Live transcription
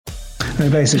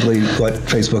And basically, what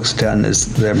Facebook's done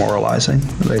is they're moralizing.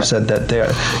 They've said that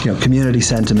their community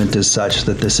sentiment is such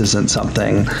that this isn't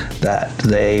something that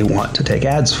they want to take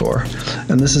ads for.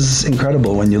 And this is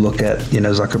incredible when you look at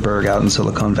Zuckerberg out in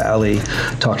Silicon Valley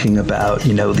talking about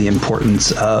the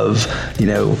importance of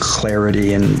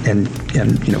clarity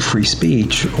and free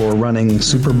speech, or running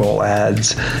Super Bowl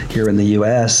ads here in the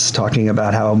U.S. talking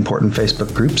about how important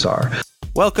Facebook groups are.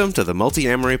 Welcome to the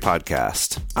Multi-Amory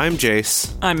Podcast. I'm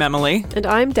Jace. I'm Emily. And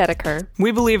I'm Dedeker.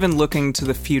 We believe in looking to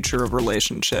the future of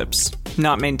relationships,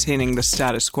 not maintaining the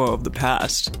status quo of the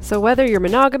past. So whether you're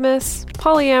monogamous,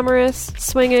 polyamorous,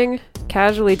 swinging,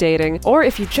 casually dating, or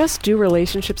if you just do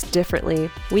relationships differently,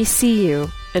 we see you,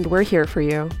 and we're here for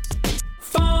you.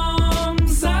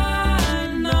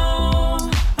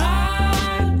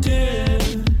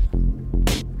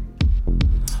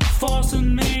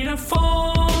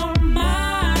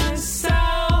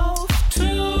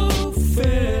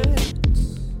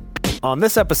 On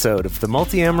this episode of the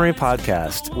Multi-Amory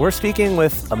Podcast, we're speaking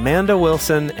with Amanda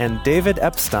Wilson and David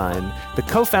Epstein, the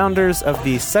co-founders of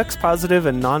the sex-positive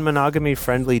and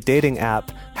non-monogamy-friendly dating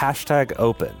app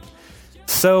 #Open.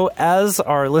 So, as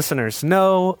our listeners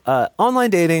know, online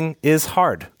dating is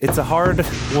hard. It's a hard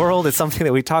world. It's something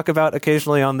that we talk about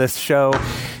occasionally on this show.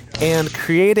 And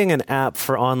creating an app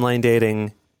for online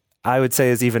dating, I would say,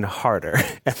 is even harder.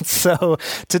 And so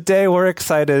today we're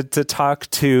excited to talk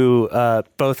to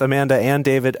both Amanda and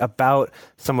David about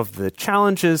some of the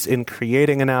challenges in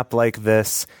creating an app like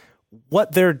this,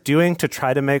 what they're doing to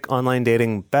try to make online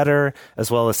dating better, as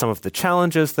well as some of the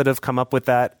challenges that have come up with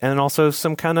that, and also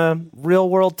some kind of real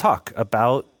world talk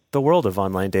about the world of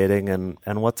online dating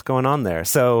and what's going on there.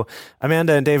 So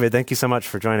Amanda and David, thank you so much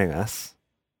for joining us.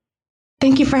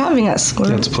 Thank you for having us.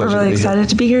 We're really excited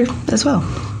to be here as well.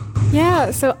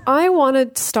 Yeah, so I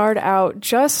wanted to start out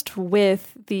just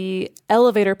with the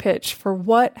elevator pitch for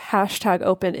what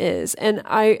 #Open is. And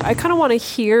I kind of want to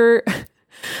hear,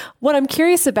 what I'm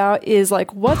curious about is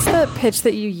what's the pitch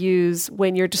that you use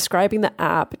when you're describing the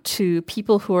app to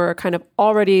people who are kind of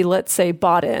already, let's say,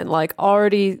 bought in,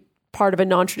 already part of a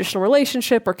non-traditional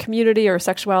relationship or community or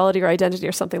sexuality or identity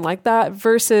or something like that,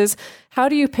 versus how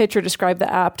do you pitch or describe the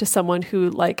app to someone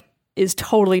who is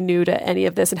totally new to any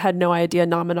of this and had no idea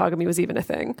non-monogamy was even a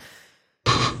thing?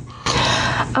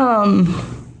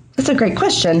 That's a great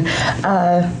question.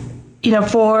 For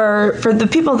the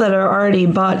people that are already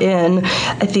bought in,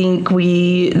 I think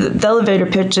the elevator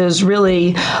pitch is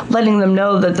really letting them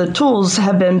know that the tools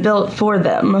have been built for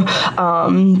them.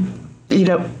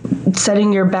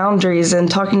 Setting your boundaries and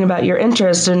talking about your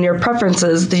interests and your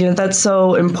preferences, that's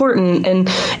so important. And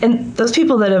those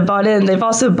people that have bought in, they've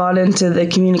also bought into the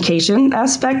communication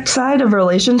aspect side of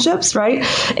relationships, right?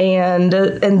 And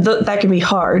that can be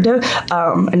hard.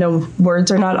 I know words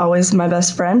are not always my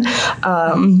best friend.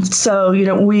 So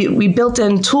we built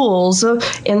in tools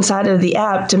inside of the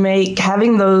app to make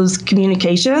having those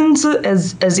communications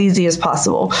as easy as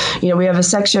possible. We have a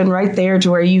section right there to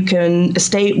where you can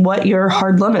state what your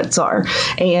hard limits are.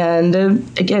 And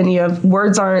again,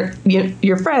 words aren't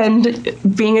your friend.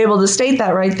 Being able to state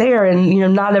that right there and,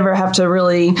 not ever have to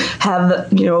really have,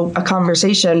 a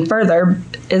conversation further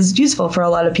is useful for a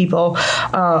lot of people.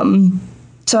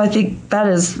 So I think that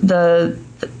is the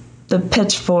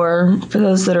pitch for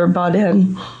those that are bought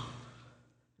in.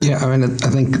 Yeah, I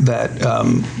think that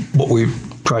what we've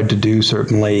tried to do,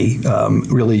 certainly,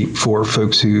 really for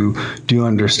folks who do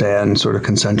understand sort of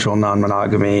consensual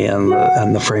non-monogamy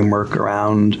and the framework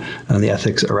around and the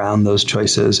ethics around those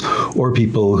choices, or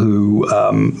people who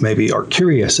maybe are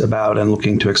curious about and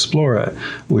looking to explore it,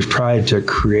 we've tried to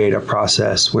create a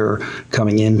process where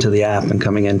coming into the app and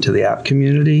coming into the app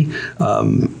community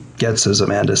gets, as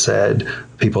Amanda said,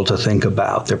 people to think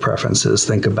about their preferences,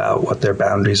 think about what their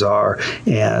boundaries are,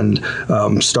 and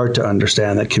start to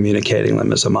understand that communicating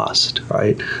them is a must,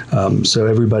 right? So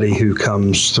everybody who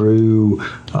comes through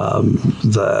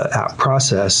the app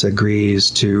process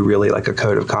agrees to really a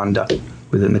code of conduct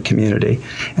within the community.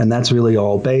 And that's really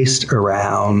all based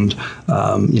around,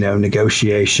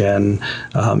 negotiation,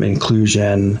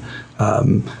 inclusion,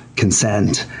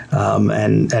 consent,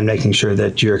 and making sure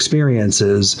that your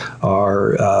experiences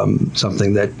are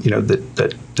something that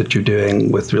that you're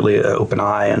doing with really an open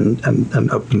eye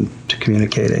and open to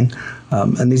communicating.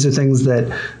 And these are things that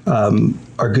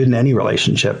are good in any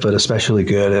relationship, but especially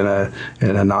good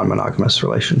in a non-monogamous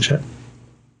relationship.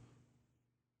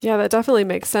 Yeah, that definitely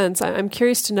makes sense. I'm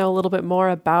curious to know a little bit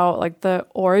more about the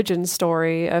origin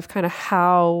story of kind of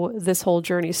how this whole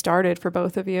journey started for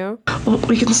both of you. Well,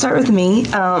 we can start with me.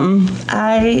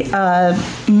 I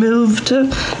moved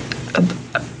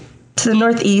to the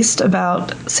Northeast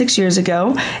about 6 years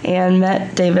ago and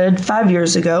met David 5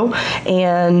 years ago,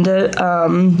 and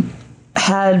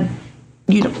had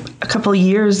a couple of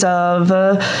years of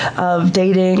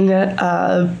dating,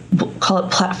 we'll call it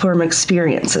platform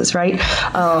experiences, right?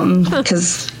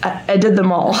 Because I did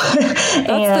them all.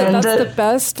 That's the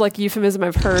best euphemism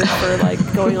I've heard for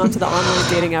going onto the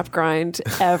online dating app grind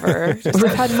ever. Just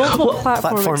I've had multiple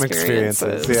platform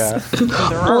experiences. Yeah.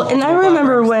 Well, and I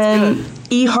remember when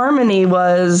eHarmony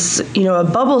was, a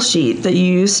bubble sheet that you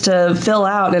used to fill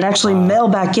out and actually mail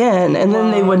back in, and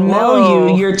then they would mail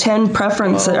you your 10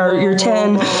 preferences or your 10,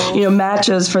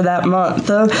 matches for that month.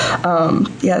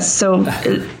 Yes, so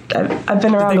I've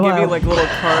been around a while. They give you little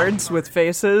cards with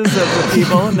faces of the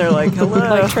people, and they're like,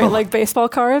 "Hello," like baseball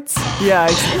cards. Yeah.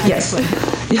 Yes.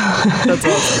 That's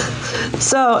awesome.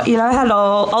 So, I had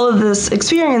all of this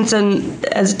experience, and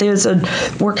as David said,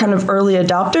 we're kind of early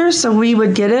adopters, so we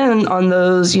would get in on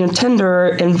those, Tinder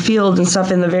and Field and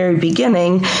stuff in the very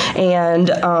beginning, and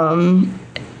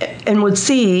would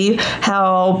see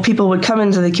how people would come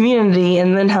into the community,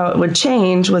 and then how it would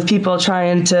change with people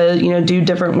trying to, do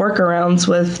different workarounds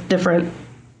with different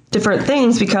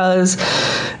things, because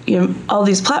all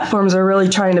these platforms are really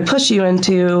trying to push you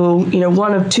into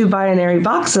one of two binary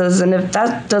boxes, and if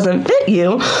that doesn't fit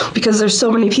you, because there's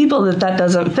so many people that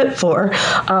doesn't fit for,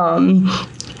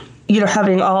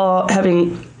 having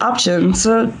options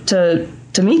to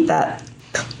meet that.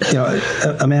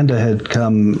 Amanda had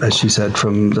come, as she said,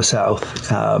 from the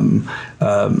South,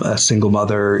 a single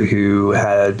mother who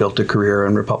had built a career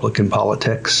in Republican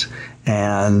politics,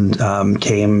 and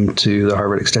came to the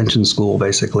Harvard Extension School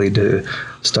basically to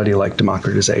study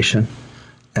democratization.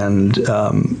 And,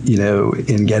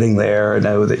 in getting there, I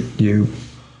know that you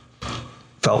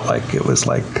felt like it was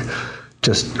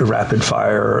just a rapid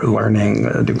fire learning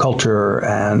a new culture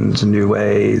and new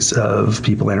ways of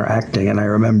people interacting. And I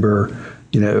remember,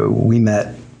 we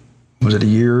met, was it a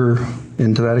year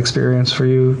into that experience for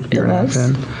you? It was.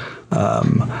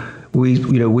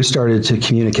 We started to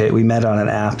communicate. We met on an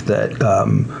app that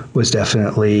was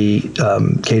definitely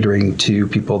catering to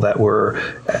people that were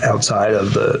outside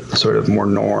of the sort of more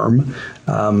norm,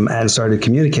 and started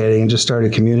communicating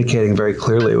very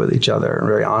clearly with each other and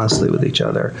very honestly with each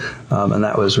other. And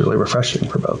that was really refreshing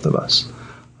for both of us.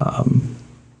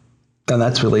 And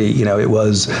that's really, it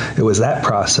was that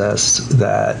process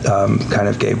that kind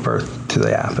of gave birth to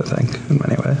the app, I think, in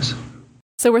many ways.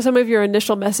 So were some of your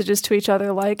initial messages to each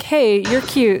other like, "Hey, you're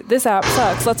cute. This app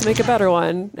sucks. Let's make a better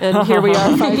one." And here we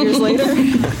are 5 years later.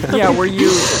 Yeah, were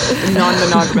you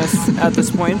non-monogamous at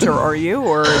this point, or are you,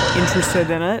 or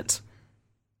interested in it?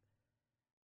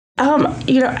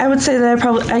 I would say that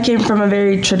I came from a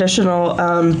very traditional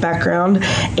background,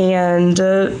 and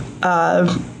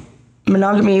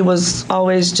monogamy was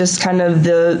always just kind of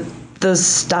the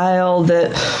style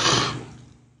that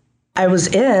I was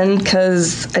in,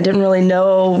 because I didn't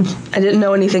know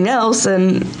anything else,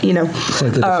 and It's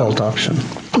like the default option.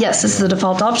 Yes, this is the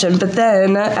default option. But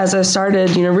then, as I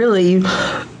started, really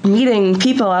meeting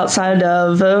people outside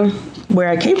of where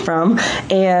I came from,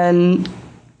 and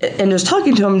just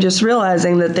talking to them, just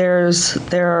realizing that there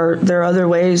are other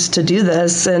ways to do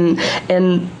this, and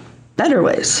better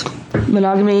ways.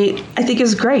 Monogamy, I think,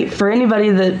 is great for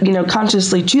anybody that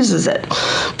consciously chooses it,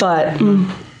 but.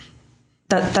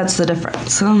 That's the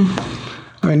difference.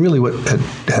 Really what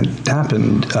had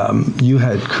happened, you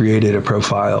had created a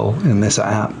profile in this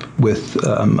app with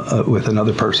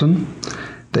another person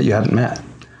that you hadn't met,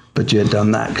 but you had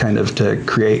done that kind of to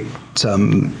create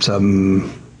some.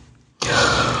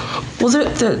 Well,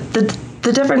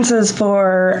 the differences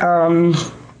for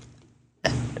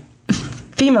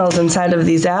females inside of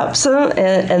these apps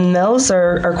and males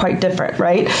are quite different,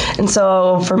 right? And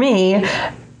so for me,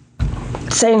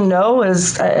 saying no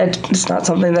is it's not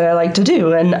something that I like to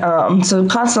do, and so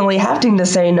constantly having to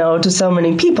say no to so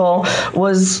many people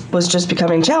was just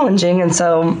becoming challenging, and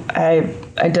so I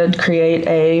did create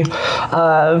a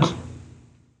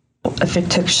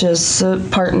fictitious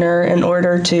partner in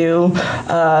order to.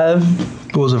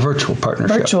 It was a virtual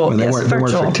partnership. They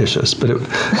weren't fictitious, but it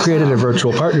created a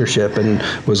virtual partnership and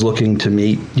was looking to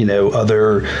meet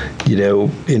other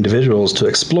individuals to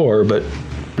explore, but.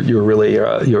 You're really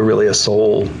a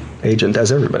sole agent,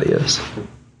 as everybody is.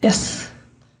 Yes,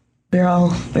 we're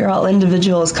all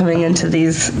individuals coming into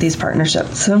these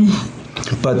partnerships.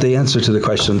 But the answer to the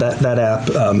question, that app,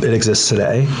 it exists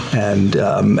today, and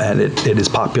it is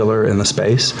popular in the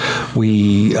space.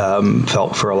 We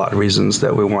felt for a lot of reasons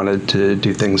that we wanted to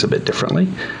do things a bit differently.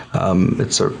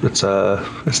 It's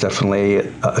definitely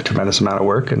a tremendous amount of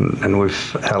work, and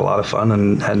we've had a lot of fun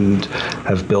and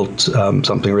have built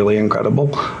something really incredible,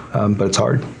 but it's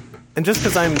hard. And just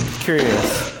because I'm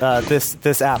curious,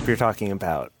 this app you're talking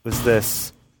about, is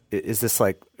this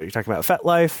like, are you talking about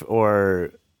FetLife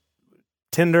or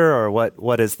Tinder, or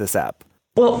what is this app?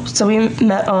 Well, so we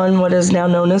met on what is now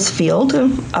known as Field.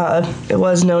 It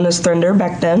was known as Thrinder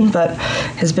back then, but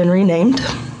has been renamed.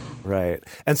 Right.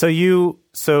 And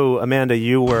so Amanda,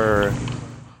 you were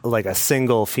like a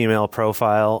single female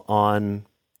profile on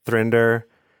Thrinder.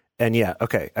 And yeah,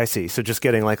 okay, I see. So just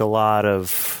getting like a lot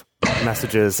of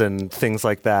messages and things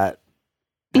like that.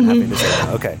 And having to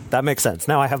say, okay, that makes sense.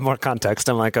 Now I have more context.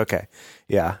 I'm like, okay,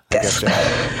 yeah. Yes.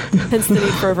 Hence the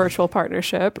need for a virtual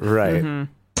partnership. Right.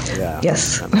 Yeah.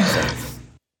 Yes. That makes sense.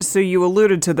 So you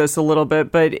alluded to this a little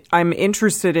bit, but I'm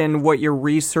interested in what your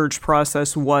research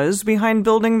process was behind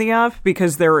building the app,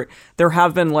 because there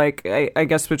have been, like, I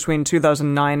guess between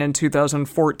 2009 and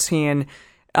 2014,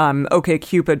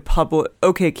 OkCupid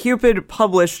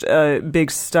published a big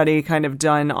study kind of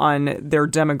done on their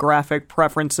demographic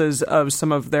preferences of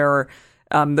some of their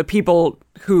the people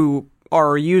who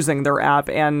are using their app,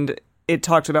 and it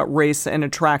talked about race and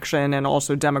attraction and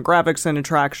also demographics and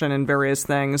attraction and various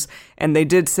things. And they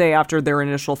did say after their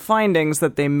initial findings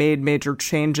that they made major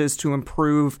changes to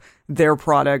improve their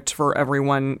product for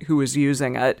everyone who was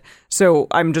using it. So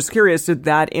I'm just curious, did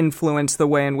that influence the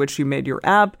way in which you made your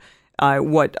app?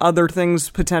 What other things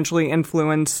potentially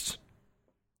influenced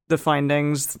the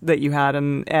findings that you had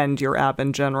and your app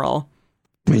in general?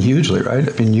 I mean, hugely,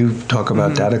 right? I mean, you talk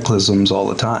about dataclysms all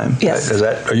the time. Yes.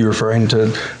 Are you referring to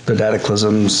the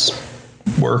dataclysms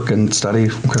work and study?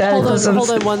 Hold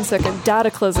on 1 second.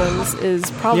 Dataclysms is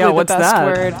probably the best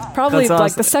word. Probably That's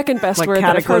like the second best like word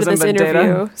that I've heard in this cataclysm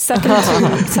interview.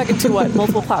 data? Second to what?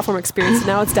 Multiple platform experience.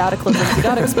 Now it's dataclysms. You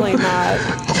got to explain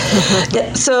that.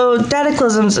 Yeah, so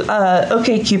Dataclysms,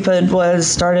 OkCupid was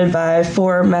started by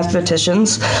 4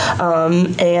 mathematicians,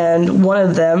 and one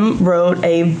of them wrote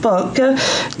a book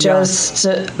just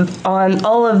on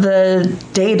all of the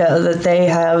data that they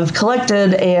have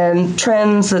collected and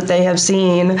trends that they have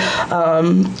seen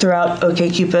throughout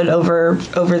OkCupid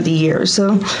over the years.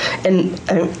 So, and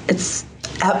it's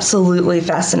absolutely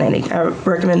fascinating. I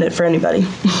recommend it for anybody.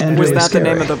 And Was really that scary. the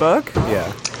name of the book?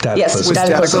 Yeah. Yes,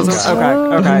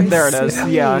 Dataclysms. Okay, there it is.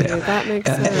 Yeah. That makes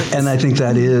sense. And I think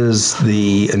that is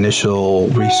the initial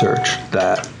research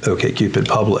that OkCupid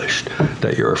published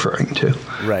that you're referring to.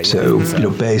 Right. So,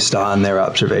 based on their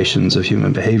observations of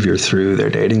human behavior through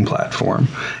their dating platform,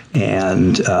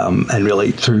 and really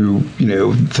through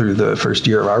the first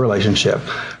year of our relationship,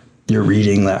 you're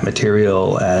reading that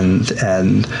material and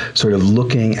sort of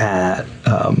looking at.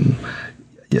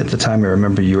 At the time, I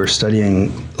remember you were studying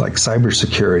like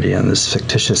cybersecurity and this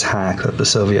fictitious hack that the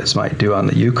Soviets might do on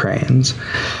the Ukrainians,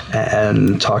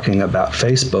 and talking about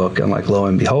Facebook, and like lo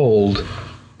and behold,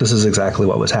 this is exactly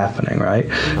what was happening, right?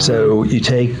 So you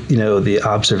take, the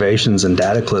observations and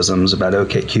dataclysms about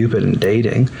OkCupid and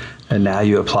dating, and now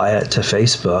you apply it to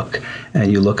Facebook,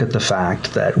 and you look at the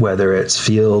fact that whether it's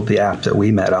Field, the app that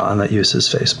we met on that uses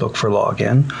Facebook for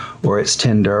login, or it's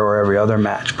Tinder or every other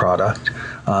match product,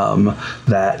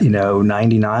 that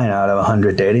 99 out of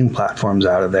 100 dating platforms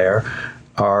out of there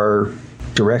are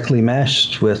directly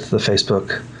meshed with the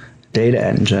Facebook data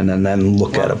engine, and then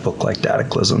look at a book like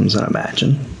Dataclysms and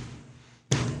imagine.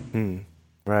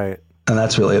 Right. And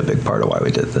that's really a big part of why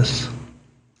we did this.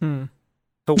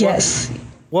 So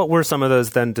what were some of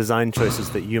those then design choices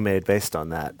that you made based on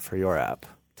that for your app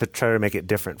to try to make it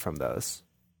different from those?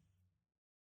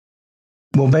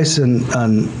 Well, based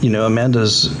on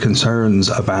Amanda's concerns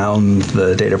around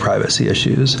the data privacy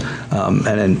issues,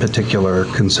 and in particular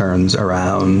concerns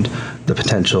around the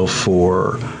potential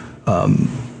for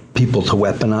people to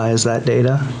weaponize that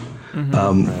data,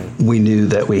 we knew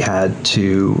that we had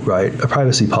to write a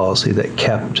privacy policy that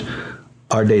kept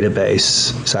our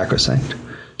database sacrosanct.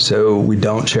 So we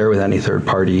don't share with any third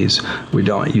parties. We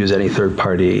don't use any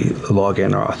third-party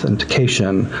login or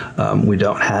authentication. We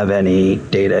don't have any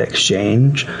data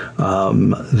exchange that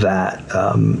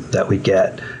we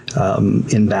get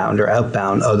inbound or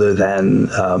outbound, other than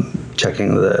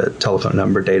checking the telephone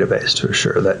number database to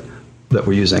assure that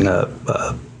we're using a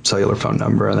cellular phone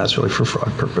number, and that's really for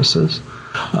fraud purposes.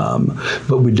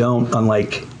 But we don't,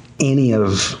 unlike any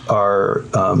of our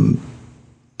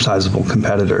sizable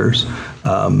competitors,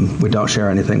 we don't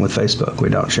share anything with Facebook. We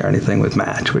don't share anything with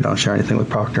Match. We don't share anything with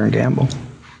Procter & Gamble.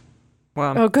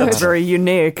 Wow, Oh, good. That's very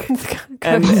unique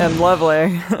and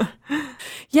lovely.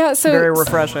 Yeah, so very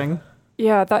refreshing.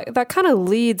 Yeah, that kind of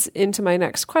leads into my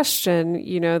next question,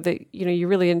 that you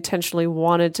really intentionally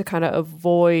wanted to kind of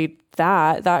avoid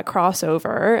that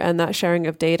crossover and that sharing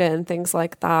of data and things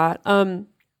like that.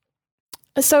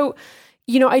 So,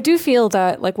 I do feel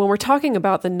that like when we're talking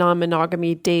about the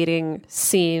non-monogamy dating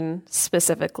scene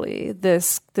specifically,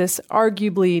 this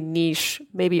arguably niche,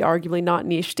 maybe arguably not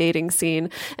niche dating scene,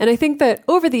 and I think that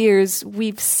over the years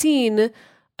we've seen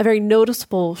a very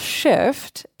noticeable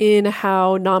shift in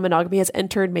how non-monogamy has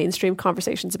entered mainstream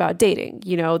conversations about dating.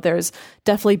 There's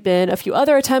definitely been a few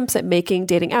other attempts at making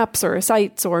dating apps or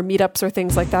sites or meetups or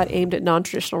things like that aimed at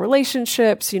non-traditional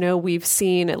relationships. We've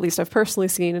seen, at least I've personally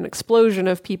seen, an explosion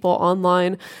of people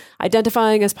online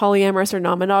identifying as polyamorous or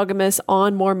non-monogamous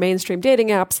on more mainstream dating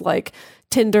apps like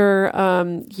Tinder.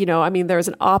 There's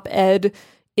an op-ed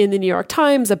in the New York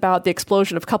Times about the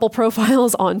explosion of couple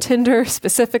profiles on Tinder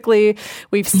specifically.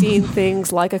 We've seen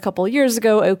things like a couple of years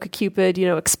ago,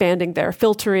 OkCupid, expanding their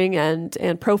filtering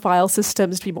and profile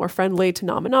systems to be more friendly to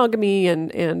non-monogamy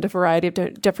and a variety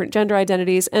of different gender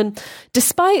identities. And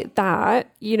despite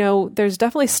that, there's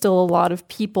definitely still a lot of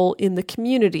people in the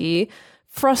community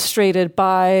frustrated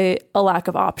by a lack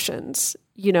of options,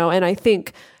 and I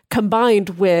think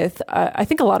combined with, I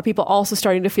think a lot of people also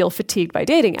starting to feel fatigued by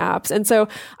dating apps. And so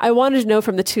I wanted to know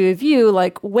from the two of you,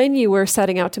 like when you were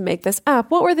setting out to make this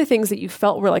app, what were the things that you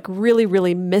felt were like really,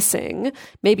 really missing,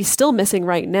 maybe still missing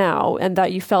right now, and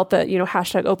that you felt that,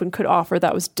 #open could offer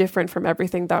that was different from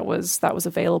everything that was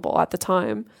available at the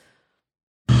time?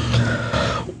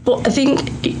 Well, I think,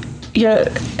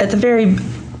 at the very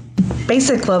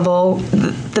basic level,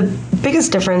 the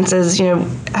biggest difference is,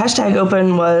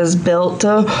 #open was built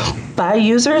by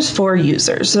users for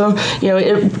users. So,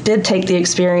 it did take the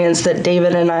experience that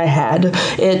David and I had.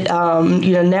 It,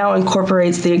 now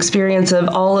incorporates the experience of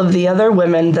all of the other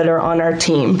women that are on our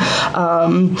team.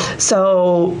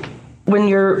 So when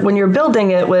you're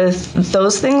building it with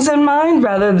those things in mind,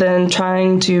 rather than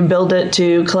trying to build it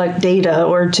to collect data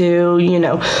or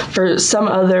to, for some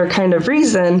other kind of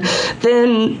reason,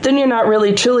 then you're not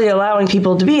really truly allowing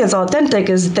people to be as authentic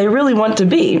as they really want to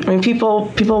be. I mean,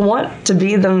 people want to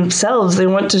be themselves. They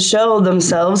want to show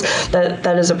themselves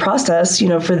that is a process,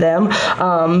 for them.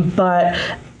 But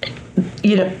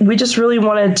we just really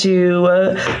wanted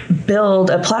to build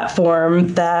a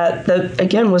platform that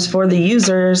again was for the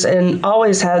users and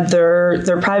always had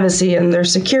their privacy and their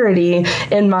security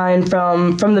in mind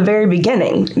from the very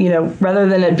beginning. Rather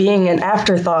than it being an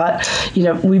afterthought,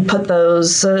 we put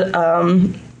those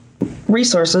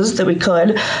resources that we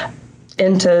could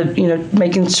into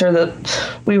making sure that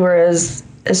we were as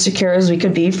secure as we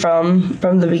could be from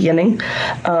the beginning.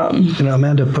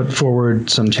 Amanda put forward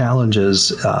some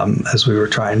challenges as we were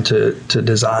trying to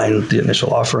design the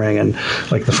initial offering, and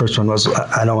like the first one was,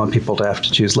 I don't want people to have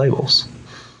to choose labels.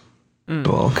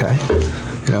 Well, okay,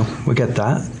 we get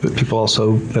that, but people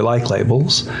also, they like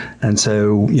labels, and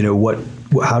so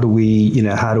how do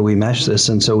we mesh this?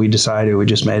 And so we just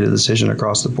made a decision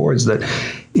across the boards that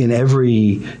in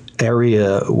every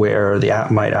area where the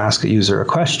app might ask a user a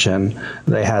question,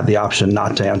 they had the option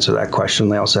not to answer that question.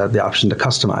 They also had the option to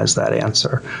customize that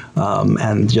answer.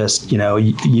 And just,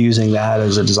 using that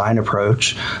as a design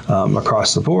approach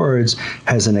across the boards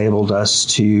has enabled us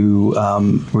to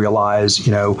realize,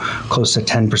 close to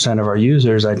 10% of our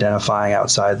users identifying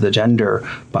outside the gender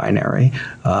binary.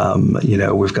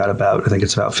 We've got about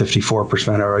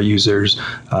 54% of our users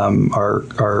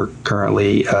are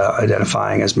currently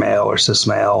identifying as male or cis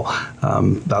male.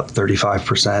 About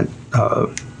 35%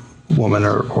 woman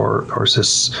or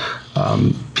cis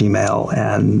female,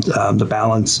 and the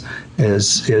balance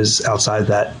is outside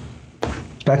that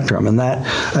spectrum. And that,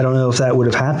 I don't know if that would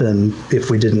have happened if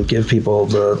we didn't give people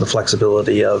the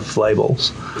flexibility of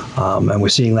labels. And we're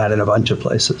seeing that in a bunch of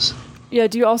places. Yeah.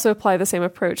 Do you also apply the same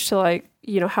approach to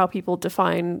how people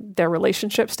define their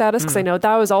relationship status? Because I know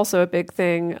that was also a big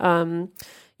thing.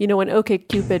 When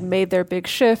OkCupid made their big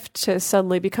shift to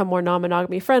suddenly become more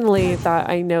non-monogamy friendly, that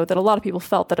I know that a lot of people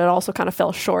felt that it also kind of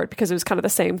fell short because it was kind of the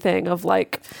same thing of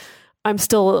like, I'm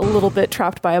still a little bit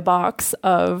trapped by a box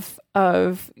of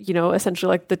essentially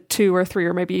like the 2 or 3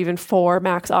 or maybe even 4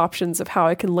 max options of how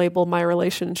I can label my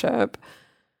relationship.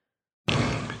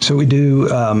 So we do.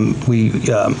 We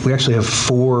actually have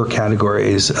 4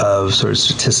 categories of sort of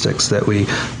statistics that we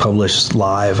publish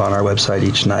live on our website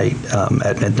each night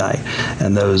at midnight,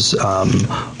 and those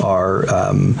are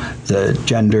the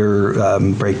gender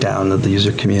breakdown of the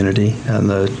user community and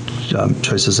the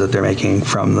choices that they're making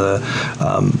from the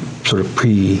sort of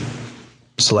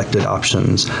selected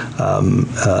options,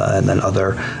 and then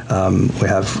other. We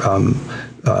have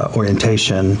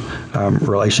orientation,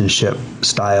 relationship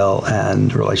style,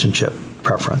 and relationship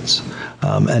preference.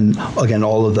 And again,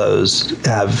 all of those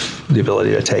have the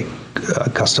ability to take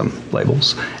custom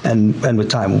labels. And with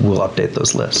time, we'll update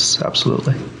those lists.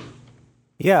 Absolutely.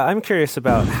 Yeah, I'm curious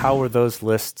about how were those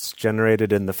lists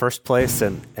generated in the first place,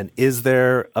 and is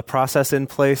there a process in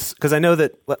place? Because I know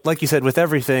that, like you said, with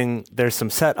everything, there's some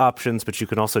set options, but you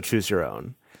can also choose your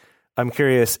own. I'm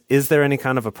curious, is there any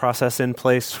kind of a process in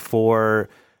place for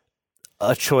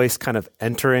a choice kind of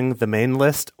entering the main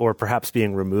list or perhaps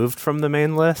being removed from the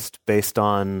main list based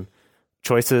on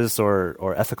choices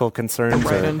or ethical concerns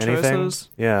or anything? Choices?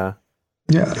 Yeah.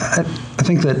 Yeah, I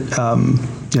think that,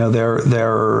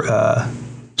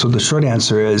 so the short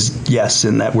answer is yes,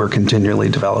 in that we're continually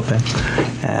developing,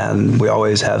 and we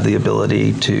always have the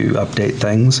ability to update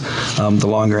things. The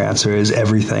longer answer is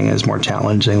everything is more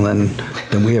challenging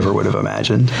than we ever would have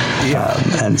imagined. Yeah.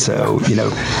 And so,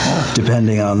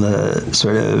 depending on the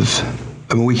sort of,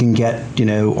 we can get,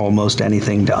 almost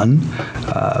anything done,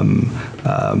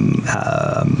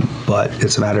 but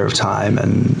it's a matter of time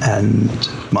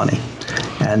and money.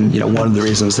 And, one of the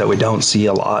reasons that we don't see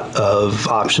a lot of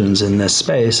options in this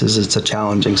space is it's a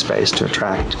challenging space to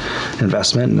attract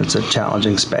investment, and it's a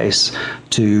challenging space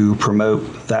to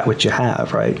promote that which you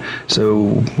have, right? So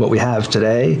what we have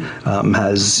today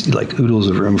has like oodles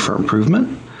of room for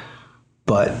improvement,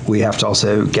 but we have to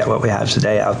also get what we have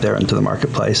today out there into the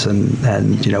marketplace. And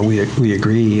we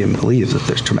agree and believe that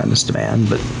there's tremendous demand,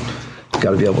 but you've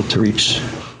got to be able to reach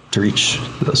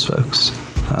those folks.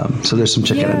 So there's some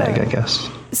chicken and egg, I guess.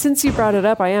 Since you brought it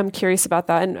up, I am curious about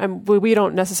that, and we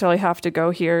don't necessarily have to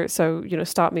go here, so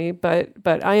stop me. But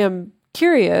I am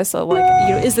curious,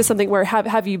 is this something where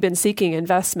have you been seeking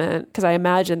investment? Because I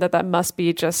imagine that must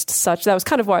be just such. That was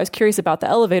kind of why I was curious about the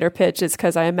elevator pitch, is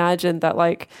because I imagine that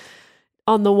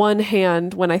on the one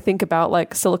hand, when I think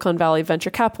about Silicon Valley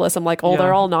venture capitalists, I'm like,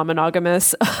 they're all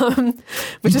non-monogamous,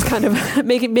 which is kind of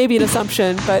making maybe an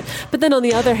assumption. But then on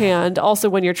the other hand, also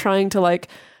when you're trying to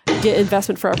get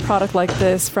investment for a product like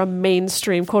this from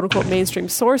mainstream, quote unquote, mainstream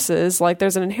sources,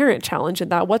 there's an inherent challenge in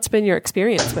that. What's been your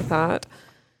experience with that?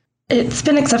 It's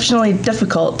been exceptionally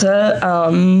difficult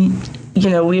to,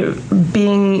 we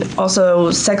being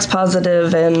also sex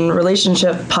positive and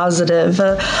relationship positive,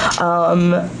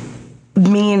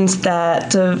 means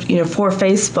that for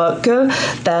Facebook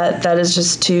that is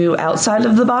just too outside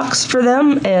of the box for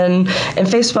them, and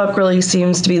Facebook really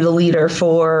seems to be the leader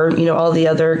for all the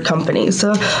other companies.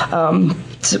 So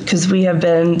because we have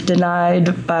been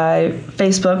denied by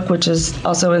Facebook, which is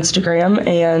also Instagram,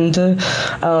 and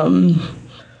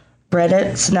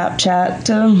Reddit, Snapchat,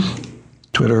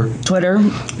 Twitter.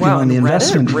 Wow, and the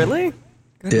investment Reddit, really?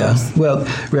 Goodness. Yeah. Well,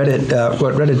 Reddit.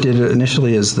 What Reddit did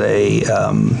initially is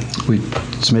we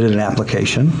submitted an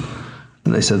application,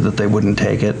 and they said that they wouldn't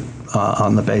take it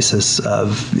on the basis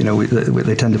of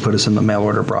they tend to put us in the mail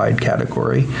order bride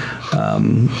category,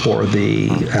 or the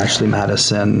Ashley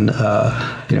Madison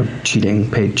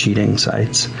paid cheating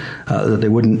sites. That they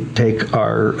wouldn't take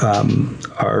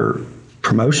our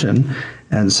promotion.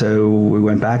 And so we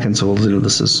went back and said, well,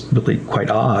 this is really quite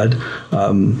odd.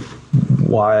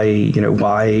 Why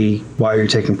are you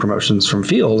taking promotions from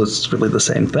Field? It's really the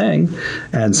same thing.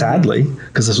 And sadly,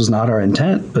 because this was not our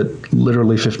intent, but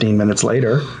literally 15 minutes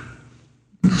later,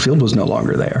 Field was no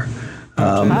longer there.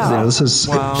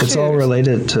 It's all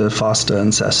related to FOSTA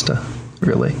and SESTA,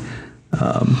 really,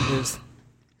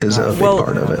 is a big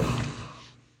part of it.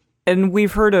 And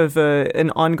we've heard of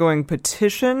an ongoing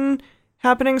petition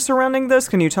happening surrounding this.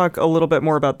 Can you talk a little bit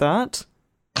more about that?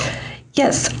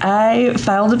 Yes, I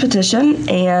filed a petition,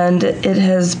 and it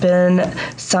has been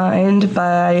signed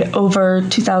by over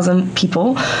 2,000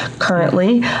 people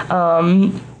currently,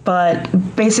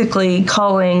 but basically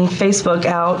calling Facebook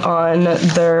out on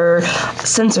their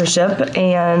censorship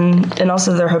and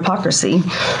also their hypocrisy.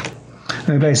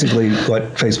 Basically,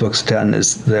 what Facebook's done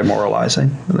is they're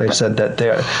moralizing. They've said that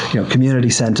their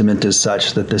community sentiment is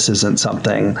such that this isn't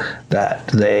something that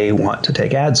they want to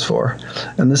take ads for.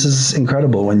 And this is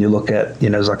incredible when you look at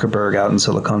Zuckerberg out in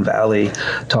Silicon Valley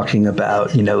talking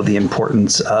about the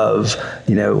importance of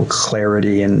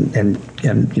clarity and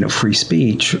free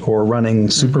speech, or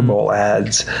running Super Bowl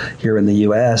ads here in the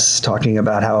U.S. talking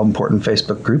about how important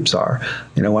Facebook groups are.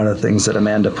 One of the things that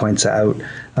Amanda points out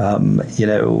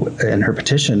in her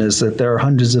petition is that there are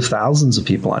hundreds of thousands of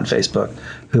people on Facebook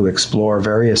who explore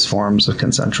various forms of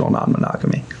consensual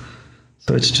non-monogamy.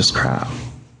 So it's just crap.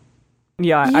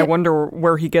 Yeah, I wonder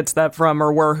where he gets that from,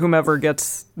 or where whomever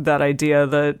gets that idea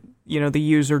that, the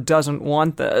user doesn't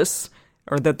want this,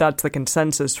 or that that's the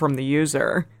consensus from the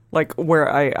user. Like, where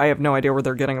I have no idea where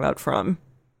they're getting that from.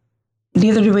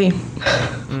 Neither do we.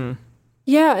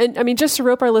 Yeah, and I mean, just to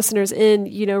rope our listeners in,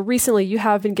 recently you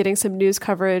have been getting some news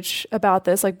coverage about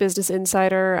this, like Business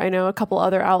Insider. I know a couple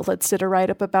other outlets did a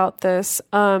write-up about this,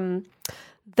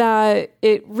 that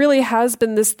it really has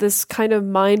been this kind of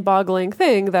mind-boggling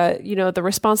thing that, the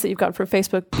response that you've gotten from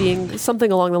Facebook being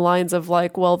something along the lines of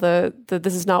like, well,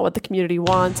 this is not what the community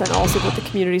wants, and also that the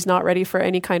community is not ready for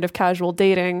any kind of casual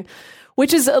dating,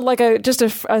 which is like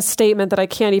a statement that I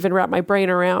can't even wrap my brain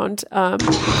around.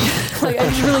 Like, I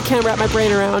just really can't wrap my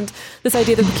brain around this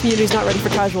idea that the community is not ready for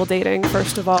casual dating,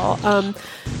 first of all.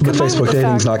 But Facebook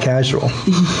dating is not casual.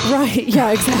 Right.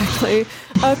 Yeah, exactly.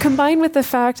 Combined with the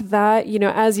fact that,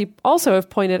 as you also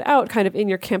have pointed out kind of in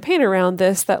your campaign around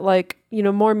this, that like,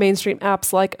 more mainstream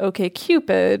apps like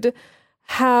OkCupid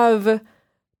have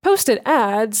posted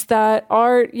ads that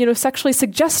are, sexually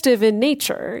suggestive in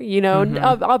nature,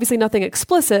 obviously nothing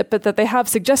explicit, but that they have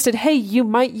suggested, hey, you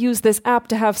might use this app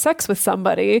to have sex with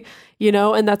somebody,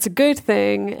 and that's a good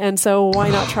thing. And so why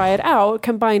not try it out?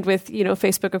 Combined with,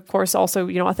 Facebook, of course, also,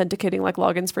 authenticating like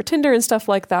logins for Tinder and stuff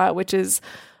like that, which is,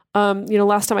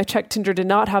 last time I checked, Tinder did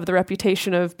not have the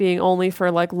reputation of being only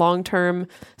for like long-term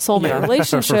soulmate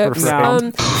relationships.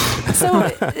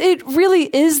 So it really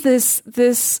is this,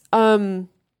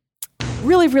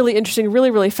 really, really interesting,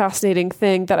 really, really fascinating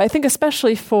thing that I think,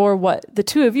 especially for what the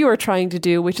two of you are trying to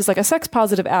do, which is like a sex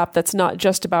positive app that's not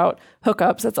just about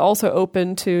hookups, that's also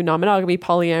open to non-monogamy,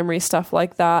 polyamory, stuff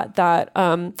like that, that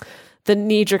the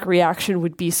knee-jerk reaction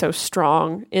would be so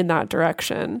strong in that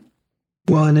direction.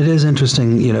 Well, and it is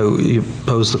interesting, you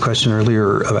posed the question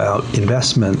earlier about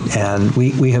investment, and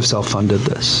we have self-funded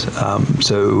this.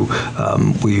 So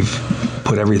we've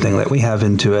put everything that we have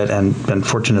into it and been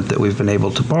fortunate that we've been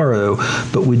able to borrow,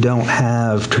 but we don't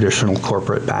have traditional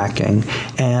corporate backing.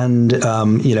 And,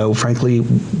 frankly,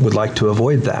 would like to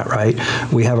avoid that, right?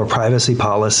 We have a privacy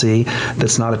policy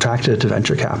that's not attractive to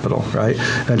venture capital, right?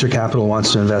 Venture capital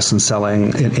wants to invest in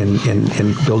selling,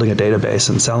 in building a database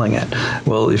and selling it.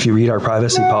 Well, if you read our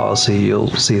privacy policy, you'll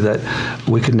see that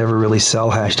we could never really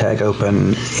sell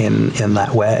 #open in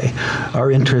that way. Our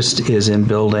interest is in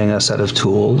building a set of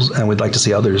tools, and we'd like to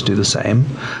see others do the same.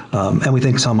 And we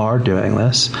think some are doing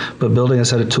this, but building a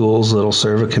set of tools that'll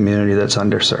serve a community that's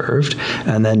underserved,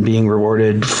 and then being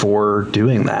rewarded for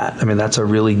doing that. I mean, that's a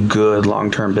really good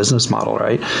long-term business model,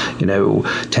 right?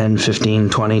 10, 15,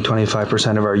 20,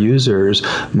 25% of our users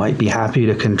might be happy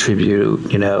to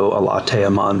contribute, a latte a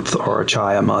month or a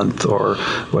chai a month or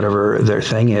whatever their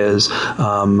thing is,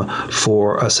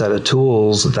 for a set of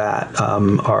tools that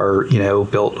are,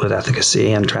 built with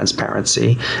efficacy and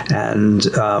transparency. And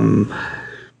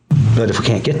but if we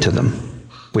can't get to them,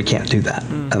 we can't do that.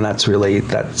 And that's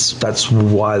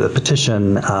why the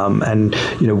petition, and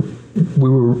we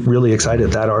were really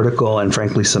excited. That article, and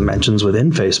frankly some mentions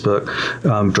within Facebook,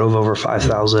 drove over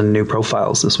 5,000 new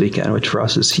profiles this weekend, which for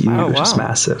us is huge. Oh, wow. It's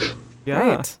massive. Yeah.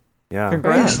 Right. Yeah.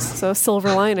 Congrats. So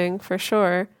silver lining for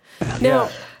sure. Now,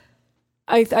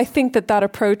 I think that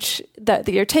approach that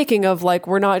you're taking of like,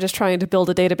 we're not just trying to build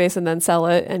a database and then sell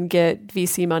it and get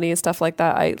VC money and stuff like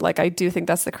that. I do think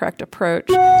that's the correct approach.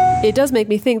 It does make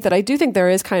me think that I do think there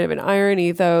is kind of an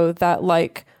irony though, that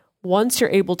like, once you're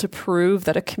able to prove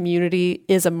that a community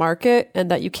is a market and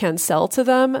that you can sell to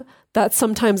them, that's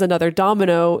sometimes another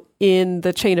domino in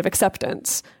the chain of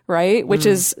acceptance, right? Which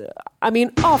is,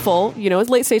 awful, it's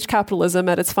late stage capitalism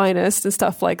at its finest and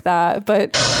stuff like that.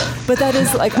 But that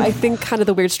is like, I think kind of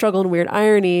the weird struggle and weird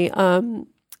irony, and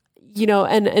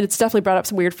it's definitely brought up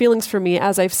some weird feelings for me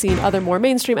as I've seen other more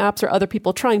mainstream apps or other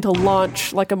people trying to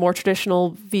launch like a more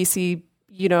traditional VC,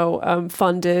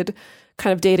 funded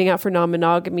kind of dating app for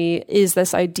non-monogamy, is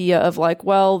this idea of like,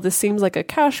 well, this seems like a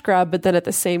cash grab, but then at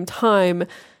the same time,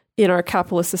 in our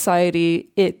capitalist society,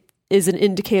 it is an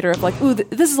indicator of like, ooh,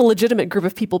 this is a legitimate group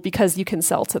of people because you can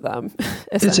sell to them.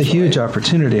 It's a huge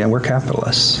opportunity, and we're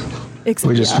capitalists.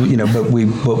 Exactly. We just,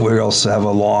 but we also have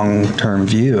a long-term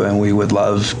view, and we would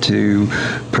love to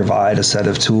provide a set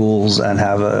of tools and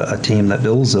have a team that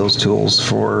builds those tools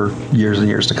for years and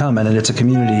years to come. And it's a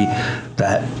community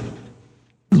that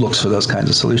looks for those kinds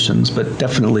of solutions, but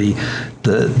definitely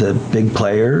the big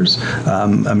players.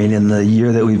 In the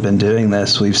year that we've been doing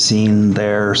this, we've seen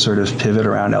their sort of pivot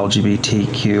around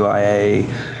LGBTQIA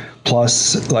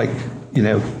plus,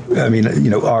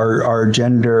 our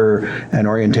gender and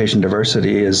orientation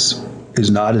diversity is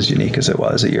not as unique as it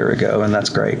was a year ago, and that's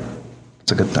great.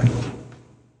 It's a good thing,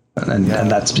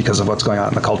 and that's because of what's going on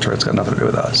in the culture. It's got nothing to do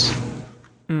with us.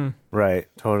 Right,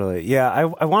 totally. Yeah,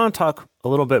 I want to talk a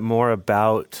little bit more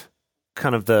about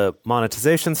kind of the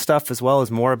monetization stuff as well as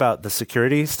more about the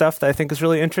security stuff that I think is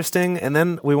really interesting. And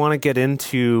then we want to get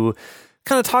into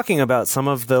kind of talking about some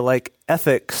of the like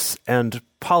ethics and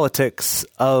politics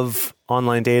of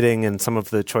online dating and some of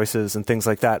the choices and things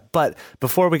like that. But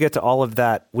before we get to all of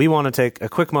that, we want to take a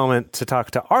quick moment to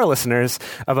talk to our listeners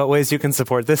about ways you can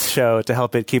support this show to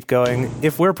help it keep going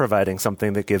if we're providing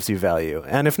something that gives you value.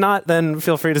 And if not, then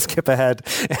feel free to skip ahead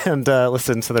and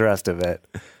listen to the rest of it.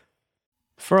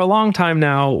 For a long time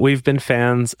now, we've been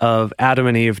fans of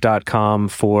adamandeve.com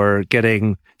for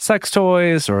getting sex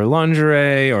toys or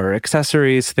lingerie or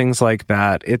accessories, things like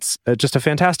that. It's just a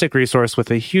fantastic resource with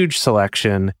a huge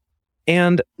selection.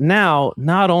 And now,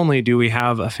 not only do we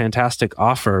have a fantastic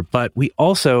offer, but we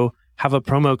also have a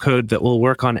promo code that will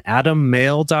work on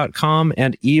adammail.com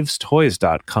and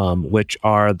evestoys.com, which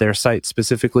are their sites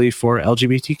specifically for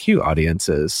LGBTQ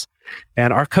audiences.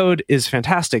 And our code is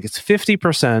fantastic. It's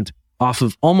 50% off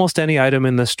of almost any item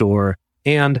in the store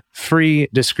and free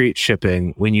discreet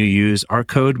shipping when you use our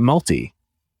code MULTI.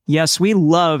 Yes, we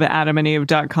love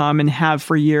adamandeve.com and have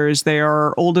for years. They are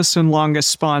our oldest and longest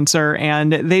sponsor,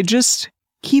 and they just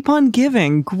keep on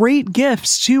giving great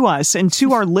gifts to us and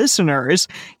to our listeners.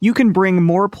 You can bring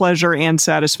more pleasure and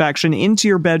satisfaction into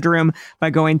your bedroom by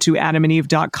going to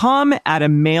adamandeve.com,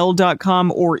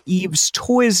 adammail.com, or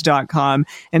evestoys.com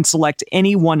and select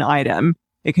any one item.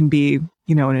 It can be,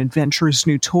 an adventurous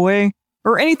new toy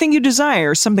or anything you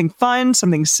desire, something fun,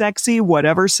 something sexy,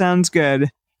 whatever sounds good.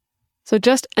 So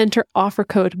just enter offer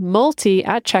code MULTI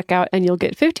at checkout and you'll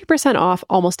get 50% off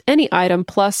almost any item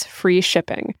plus free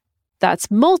shipping. That's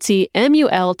MULTI,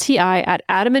 M-U-L-T-I, at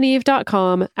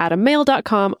adamandeve.com,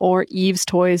 adammail.com, or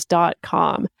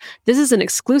evestoys.com. This is an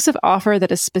exclusive offer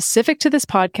that is specific to this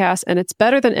podcast, and it's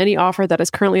better than any offer that is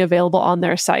currently available on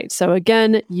their site. So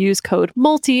again, use code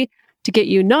MULTI to get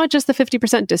you not just the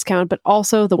 50% discount, but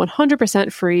also the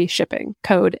 100% free shipping.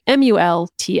 Code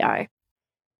MULTI.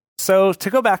 So to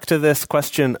go back to this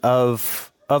question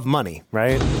of money,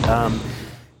 right?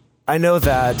 I know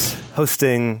that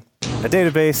hosting a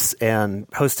database and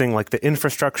hosting like the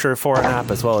infrastructure for an app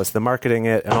as well as the marketing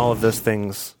it and all of those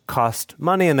things cost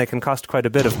money, and they can cost quite a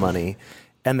bit of money,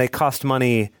 and they cost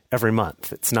money every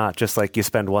month. It's not just like you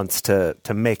spend once to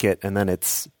make it and then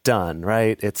it's done,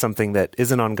 right? It's something that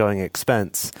is an ongoing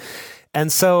expense.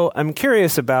 And so I'm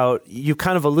curious about, you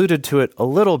kind of alluded to it a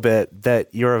little bit,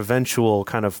 that your eventual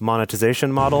kind of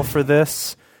monetization model for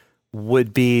this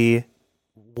would be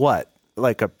what?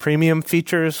 Like a premium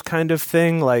features kind of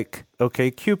thing, like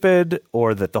OkCupid,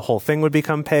 or that the whole thing would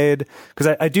become paid?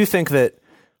 Because I do think that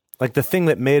like the thing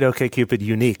that made OkCupid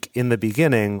unique in the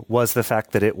beginning was the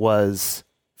fact that it was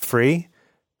free,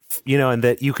 and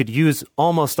that you could use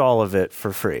almost all of it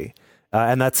for free.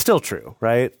 And that's still true,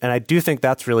 right? And I do think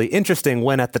that's really interesting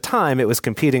when at the time it was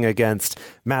competing against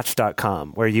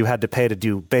Match.com, where you had to pay to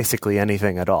do basically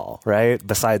anything at all, right?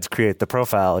 Besides create the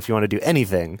profile. If you want to do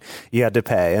anything, you had to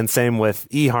pay. And same with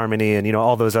eHarmony and,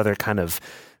 all those other kind of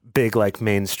big like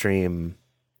mainstream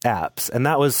apps. And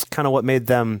that was kind of what made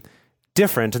them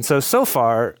different. And so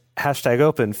far,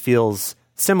 #open feels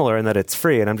similar in that it's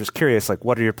free. And I'm just curious, like,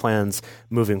 what are your plans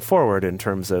moving forward in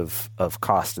terms of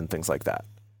cost and things like that?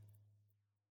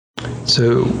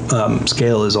 So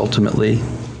scale is ultimately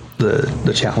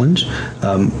the challenge.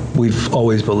 We've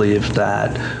always believed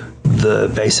that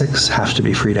the basics have to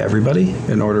be free to everybody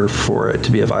in order for it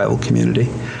to be a viable community.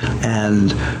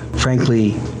 And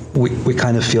frankly, we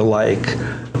kind of feel like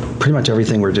pretty much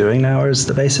everything we're doing now is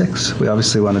the basics. We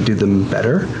obviously want to do them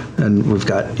better. And we've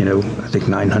got, I think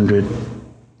 900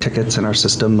 tickets in our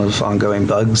system of ongoing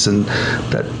bugs, and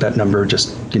that number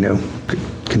just,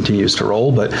 continues to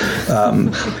roll. But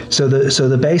so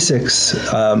the basics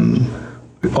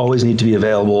always need to be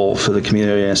available for the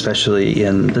community, and especially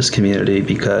in this community,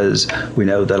 because we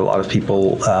know that a lot of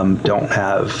people don't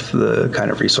have the kind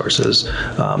of resources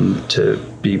to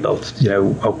be both,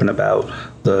 open about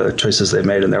the choices they've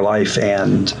made in their life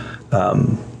and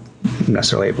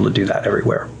necessarily able to do that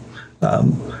everywhere.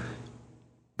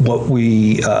 What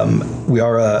we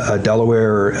are a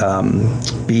Delaware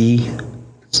B.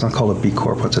 It's not called a B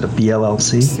Corp. What's it? A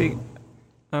BLLC?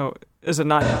 Oh, is it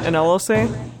not an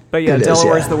LLC? But yeah, It is,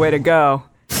 Delaware's yeah. the way to go.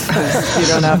 'Cause you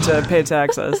don't have to pay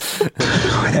taxes.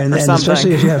 And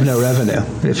especially if you have no revenue.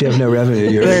 If you have no revenue,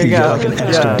 you go. get like an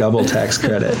extra Yeah. double tax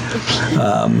credit.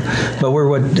 But we're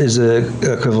what is a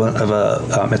equivalent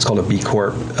of it's called a B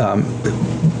Corp.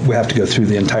 We have to go through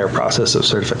the entire process of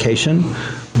certification,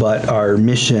 but our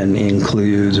mission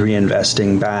includes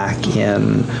reinvesting back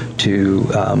into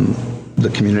the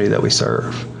community that we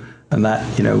serve. And that,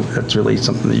 that's really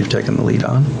something that you've taken the lead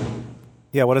on.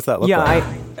 Yeah, what does that look like?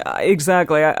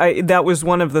 Exactly. That was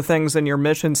one of the things in your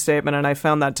mission statement, and I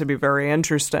found that to be very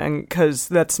interesting because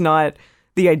that's not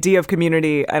the idea of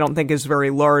community. I don't think is very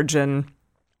large in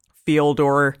Field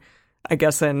or I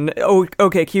guess in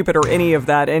OkCupid or any of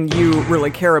that, and you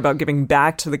really care about giving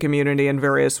back to the community in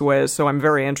various ways. So I'm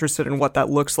very interested in what that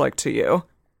looks like to you.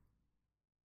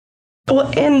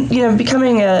 Well, and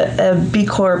becoming a B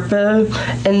Corp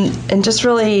and just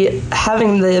really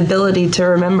having the ability to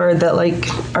remember that like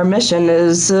our mission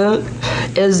is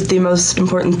the most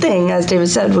important thing. As David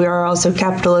said, we are also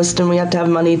capitalist, and we have to have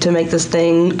money to make this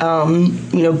thing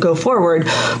go forward.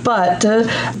 But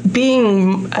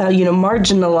being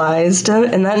marginalized,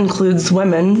 and that includes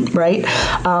women, right?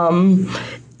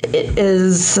 It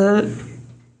is.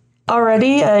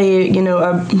 Already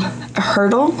a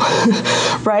hurdle,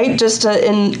 right? Just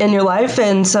in your life,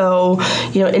 and so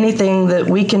anything that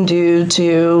we can do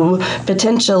to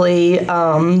potentially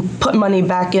put money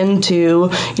back into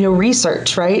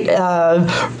research, right? And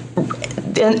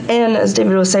as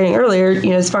David was saying earlier,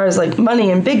 as far as like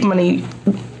money and big money.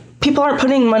 People aren't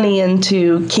putting money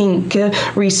into kink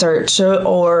research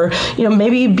or,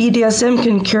 maybe BDSM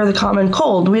can cure the common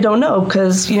cold. We don't know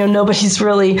because, nobody's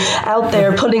really out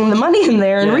there putting the money in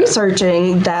there and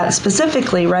researching that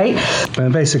specifically, right?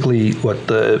 And basically what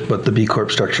the B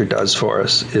Corp structure does for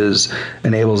us is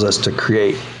enables us to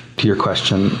create, to your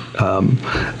question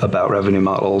about revenue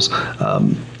models,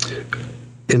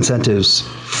 incentives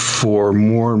for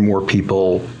more and more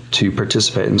people to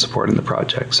participate in supporting the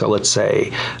project. So let's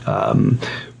say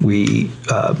we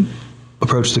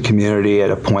approach the community at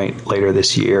a point later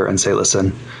this year and say,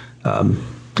 listen,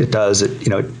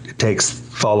 it takes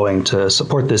following to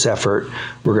support this effort.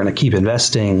 We're going to keep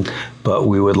investing, but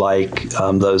we would like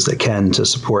those that can to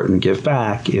support and give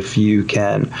back. If you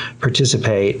can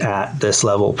participate at this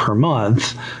level per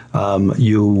month,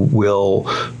 you will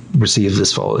receive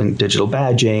this following digital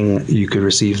badging. You could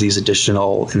receive these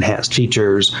additional enhanced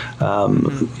features,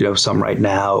 some right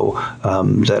now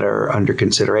that are under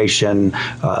consideration,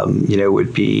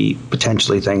 would be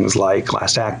potentially things like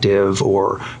last active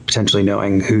or potentially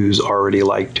knowing who's already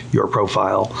liked your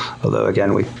profile. Although,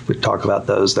 again, we talk about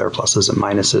those. There are pluses and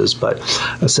minuses, but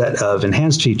a set of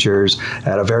enhanced features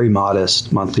at a very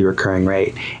modest monthly recurring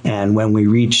rate. And when we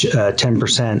reach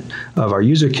 10% of our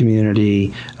user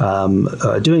community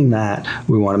doing that,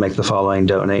 we want to make the following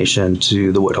donation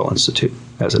to the Woodhull Institute,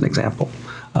 as an example,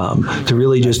 to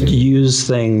really just use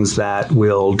things that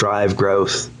will drive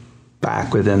growth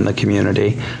back within the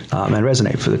community and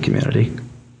resonate for the community.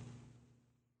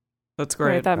 That's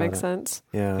great. Right, that makes sense.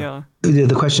 Yeah.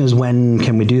 The question is, when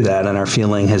can we do that? And our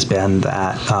feeling has been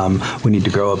that we need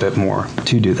to grow a bit more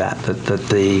to do that, that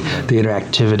the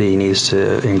interactivity needs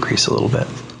to increase a little bit.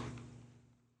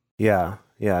 Yeah,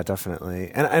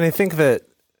 definitely. And I think that,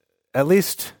 at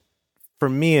least for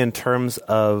me, in terms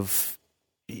of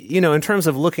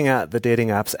looking at the dating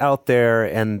apps out there,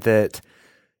 and that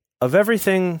of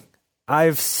everything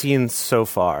I've seen so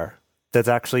far that's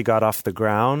actually got off the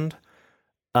ground,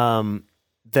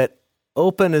 that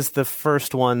Open is the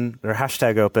first one, or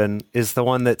hashtag Open is the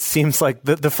one that seems like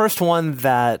the first one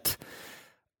that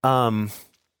has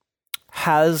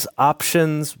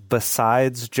options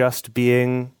besides just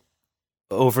being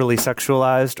overly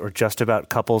sexualized or just about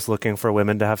couples looking for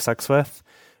women to have sex with,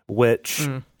 which,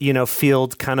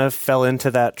 Field kind of fell into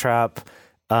that trap.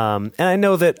 And I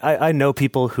know that I know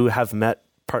people who have met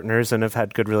partners and have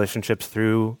had good relationships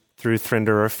through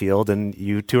Thrinder or Field, and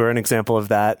you two are an example of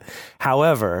that.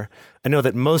 However, I know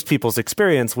that most people's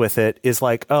experience with it is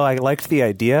like, oh, I liked the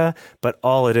idea, but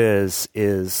all it is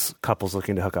couples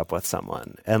looking to hook up with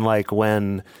someone. And like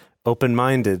when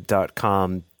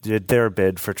openminded.com did their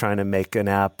bid for trying to make an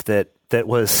app that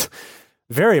was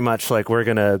very much like, we're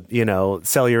going to,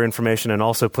 sell your information and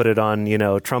also put it on,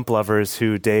 Trump lovers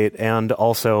who date, and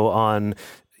also on,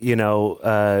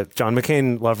 John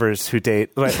McCain lovers who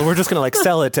date. Like, we're just going to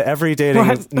sell it to every dating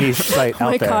niche site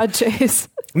out there. Oh my God, Chase.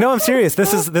 No, I'm serious.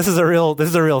 This is a real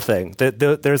thing.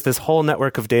 There's this whole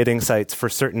network of dating sites for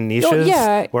certain niches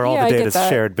where all the data is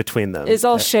shared between them. It's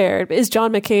all shared. Is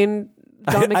John McCain?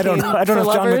 I don't know if John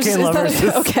McCain lovers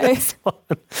is okay.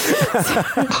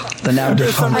 The now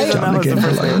defunct John McCain for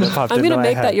lovers. I'm going to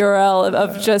make that URL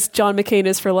of just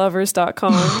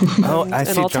johnmccain.com. Oh, I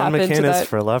see. John McCain is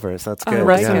for lovers. That's good.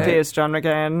 Rest in peace, John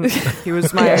McCain. He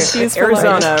was my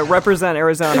Arizona. Represent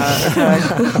Arizona. Okay.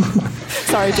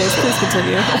 Sorry, Jace. Please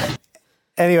continue.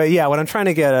 Anyway, what I'm trying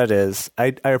to get at is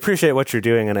I appreciate what you're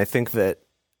doing, and I think that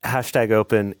hashtag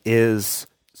Open is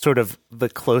sort of the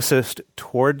closest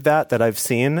toward that I've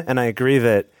seen. And I agree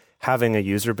that having a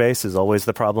user base is always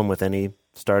the problem with any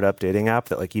startup dating app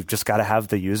that like you've just got to have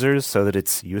the users so that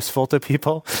it's useful to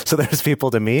people, so there's people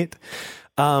to meet.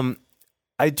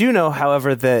 I do know,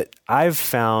 however, that I've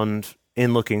found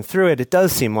in looking through it, it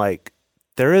does seem like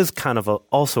there is kind of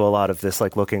also a lot of this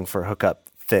like looking for hookup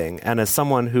thing. And as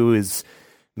someone who is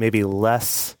maybe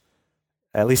less,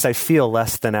 at least I feel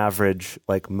less than average,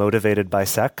 like motivated by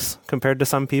sex compared to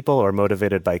some people, or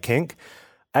motivated by kink,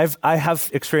 I have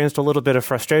experienced a little bit of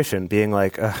frustration being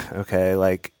like, okay,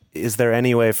 like, is there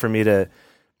any way for me to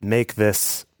make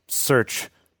this search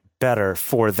better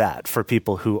for that, for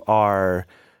people who are,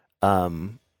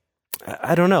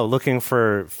 I don't know, looking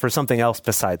for something else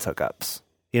besides hookups?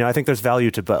 You know, I think there's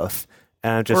value to both.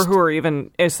 And or who are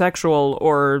even asexual,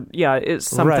 or, it's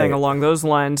something along those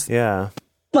lines. Yeah.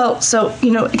 Well, so,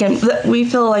 again, we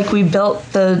feel like we built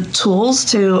the tools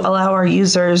to allow our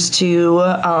users to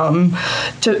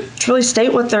really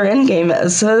state what their end game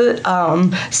is,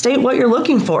 state what you're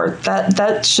looking for.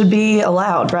 That should be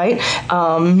allowed, right?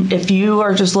 If you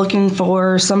are just looking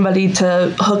for somebody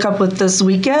to hook up with this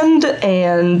weekend,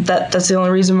 and that's the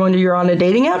only reason when you're on a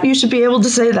dating app, you should be able to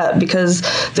say that, because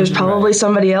there's probably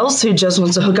somebody else who just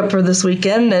wants to hook up for this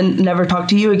weekend and never talk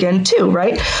to you again too,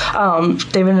 right?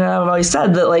 David and I have always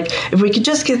said that, like, if we could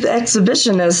just get the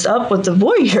exhibitionist up with the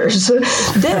voyeurs,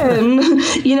 then,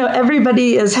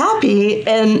 everybody is happy.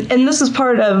 And this is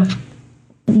part of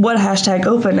what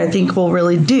 #open, I think, will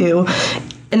really do.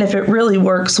 And if it really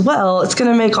works well, it's going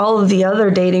to make all of the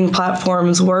other dating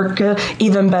platforms work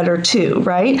even better too,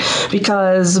 right?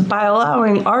 Because by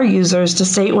allowing our users to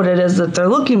state what it is that they're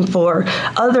looking for,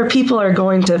 other people are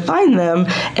going to find them,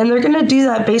 and they're going to do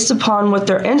that based upon what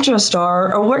their interests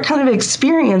are or what kind of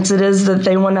experience it is that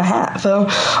they want to have.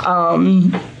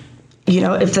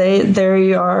 If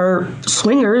they are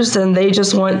swingers and they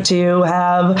just want to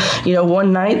have,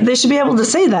 one night, they should be able to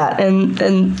say that,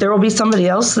 and there will be somebody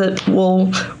else that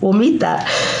will meet that.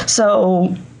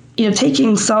 So,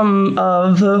 taking some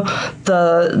of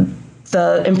the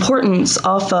importance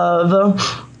off of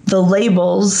the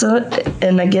labels,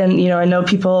 and again, I know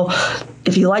people,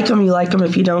 if you like them, you like them.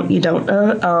 If you don't, you don't.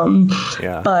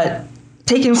 But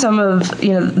taking some of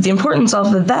the importance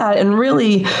off of that and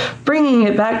really bringing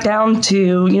it back down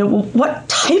to what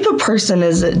type of person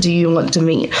is it do you want to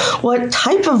meet? What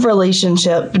type of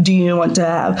relationship do you want to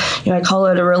have? I call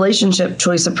it a relationship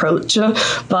choice approach.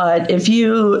 But if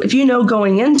you know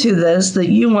going into this that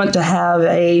you want to have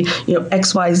a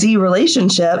XYZ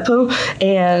relationship,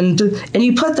 and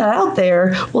you put that out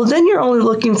there, well, then you're only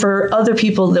looking for other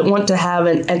people that want to have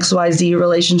an XYZ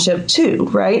relationship too,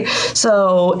 right?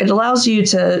 So it allows you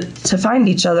to find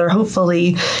each other,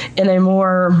 hopefully, in a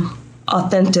more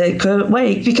authentic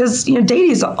way, because dating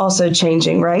is also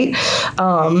changing, right?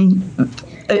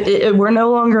 We're no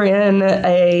longer in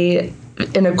a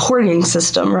courting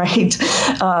system, right?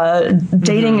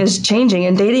 Dating is changing,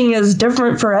 and dating is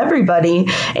different for everybody,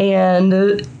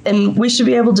 and we should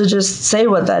be able to just say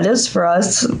what that is for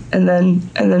us, and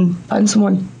then find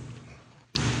someone.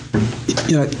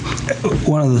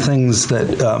 One of the things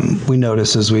that we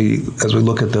notice as we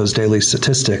look at those daily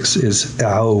statistics is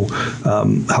how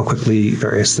quickly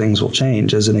various things will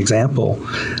change. As an example,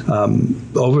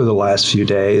 over the last few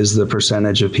days, the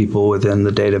percentage of people within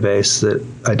the database that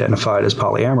identified as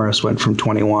polyamorous went from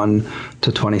 21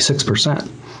 to 26%.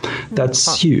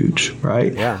 That's huge,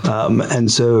 right? Yeah. And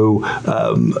so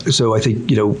I think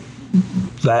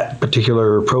that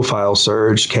particular profile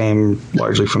surge came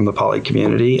largely from the poly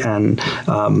community, and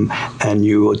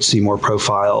you would see more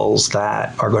profiles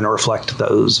that are going to reflect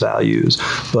those values.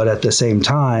 But at the same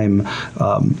time,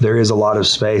 there is a lot of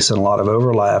space and a lot of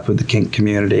overlap with the kink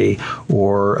community,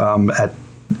 or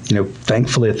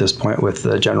thankfully at this point with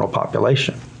the general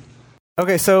population.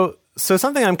 Okay, so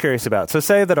something I'm curious about. So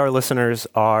say that our listeners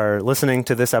are listening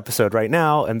to this episode right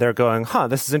now, and they're going,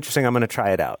 this is interesting, I'm going to try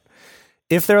it out.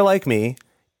 If they're like me,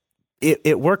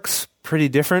 it works pretty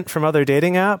different from other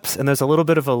dating apps, and there's a little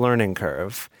bit of a learning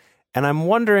curve. And I'm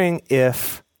wondering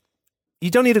if you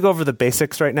don't need to go over the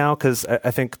basics right now, because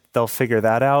I think they'll figure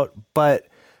that out. But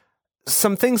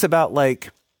some things about,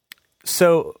 like,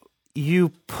 so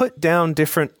you put down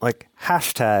different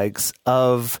hashtags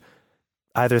of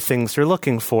either things you're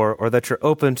looking for or that you're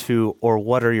open to, or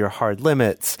what are your hard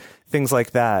limits, things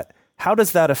like that. How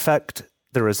does that affect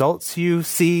the results you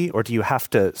see, or do you have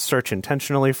to search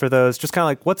intentionally for those? Just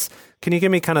kind of can you give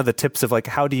me kind of the tips of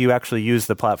how do you actually use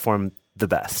the platform the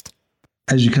best?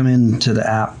 As you come into the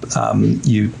app,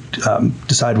 you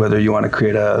decide whether you want to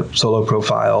create a solo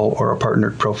profile or a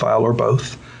partnered profile or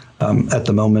both. At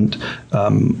the moment,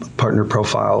 partner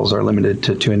profiles are limited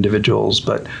to 2 individuals,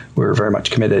 but we're very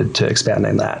much committed to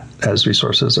expanding that as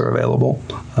resources are available.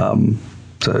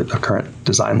 It's a current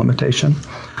design limitation.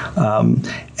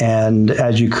 And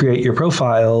as you create your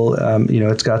profile,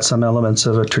 it's got some elements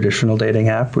of a traditional dating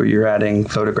app where you're adding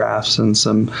photographs and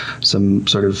some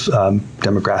sort of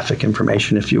demographic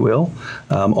information, if you will,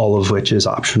 all of which is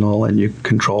optional, and you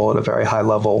control at a very high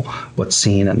level what's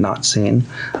seen and not seen.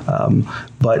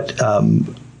 But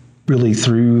really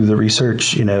through the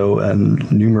research,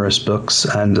 and numerous books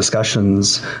and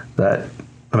discussions that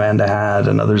Amanda had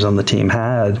and others on the team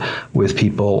had with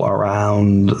people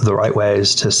around the right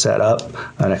ways to set up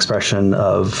an expression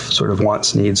of sort of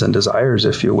wants, needs, and desires,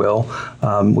 if you will.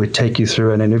 We take you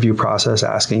through an interview process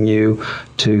asking you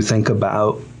to think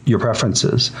about your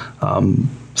preferences,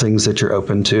 things that you're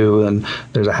open to, and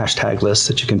there's a hashtag list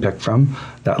that you can pick from.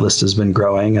 That list has been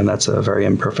growing, and that's a very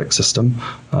imperfect system,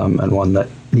 and one that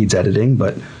needs editing,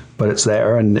 but it's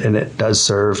there, and it does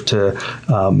serve to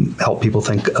help people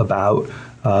think about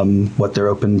what they're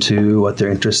open to, what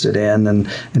they're interested in. And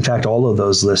in fact, all of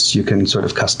those lists, you can sort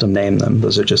of custom name them.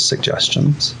 Those are just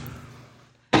suggestions.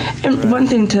 And one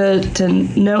thing to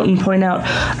note and point out,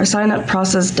 our sign-up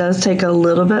process does take a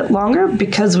little bit longer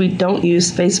because we don't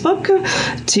use Facebook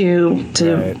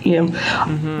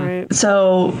Right.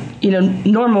 So,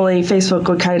 normally Facebook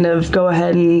would kind of go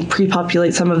ahead and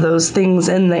pre-populate some of those things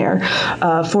in there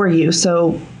for you.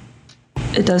 So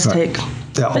it does take...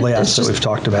 Yeah, all the apps that we've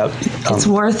talked about. It's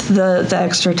worth the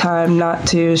extra time not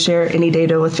to share any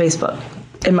data with Facebook,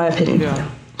 in my opinion. Yeah.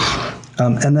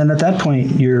 And then at that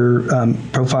point, your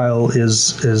profile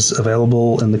is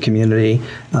available in the community,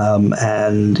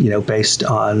 and based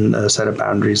on a set of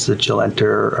boundaries that you'll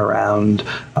enter around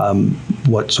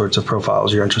what sorts of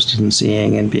profiles you're interested in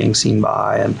seeing and being seen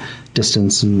by, and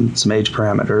distance and some age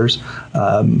parameters.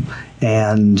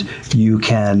 And you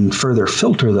can further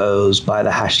filter those by the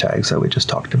hashtags that we just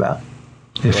talked about,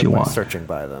 if you want. Searching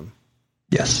by them.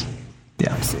 Yes.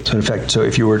 Yeah. So in fact,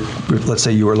 if you were, let's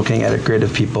say you were looking at a grid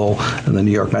of people in the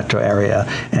New York metro area,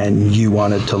 and you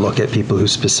wanted to look at people who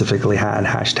specifically had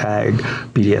hashtag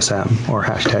BDSM or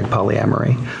hashtag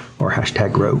polyamory or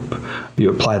hashtag rope,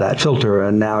 you apply that filter,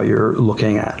 and now you're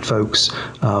looking at folks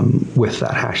with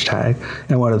that hashtag.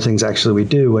 And one of the things actually we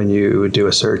do when you do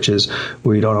a search is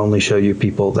we don't only show you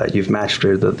people that you've matched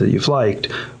with, that you've liked,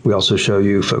 we also show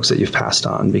you folks that you've passed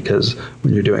on, because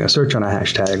when you're doing a search on a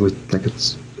hashtag, we think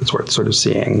it's worth sort of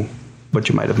seeing what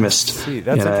you might have missed.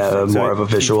 That's interesting. More of a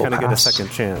visual pass. You kind of get a second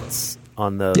chance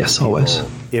on those. Yes, always.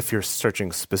 If you're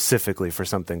searching specifically for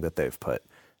something that they've put.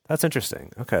 That's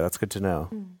interesting. Okay, that's good to know.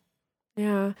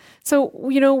 Yeah. So,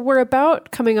 we're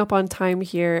about coming up on time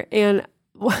here. And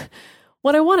what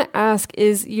I want to ask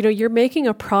is, you're making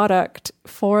a product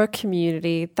for a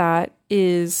community that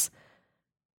is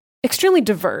extremely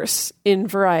diverse in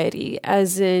variety,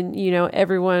 as in,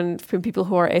 everyone from people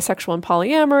who are asexual and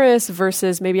polyamorous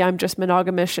versus maybe I'm just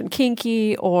monogamish and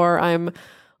kinky, or I'm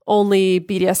only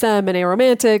BDSM and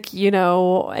aromantic,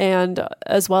 and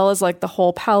as well as like the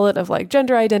whole palette of like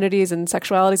gender identities and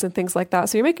sexualities and things like that.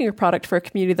 So you're making a product for a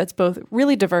community that's both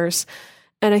really diverse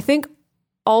and I think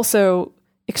also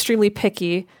extremely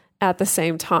picky at the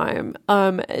same time.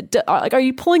 Are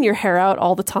you pulling your hair out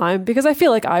all the time? Because I feel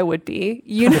like I would be,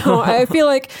 I feel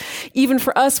like even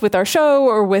for us with our show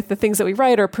or with the things that we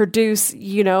write or produce,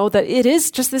 that it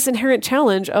is just this inherent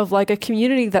challenge of like a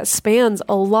community that spans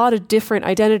a lot of different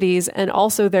identities. And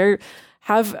also they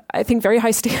have, I think, very high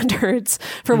standards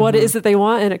for what it is that they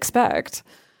want and expect.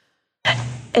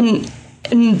 And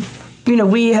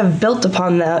we have built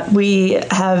upon that. We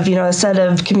have, a set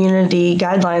of community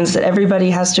guidelines that everybody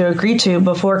has to agree to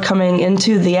before coming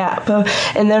into the app.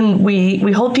 And then we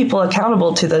hold people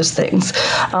accountable to those things.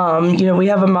 We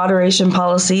have a moderation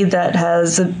policy that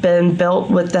has been built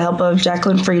with the help of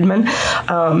Jacqueline Friedman,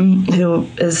 who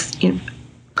is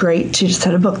great. She just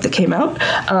had a book that came out.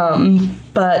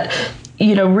 But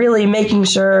really making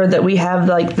sure that we have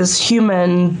like this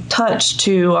human touch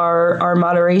to our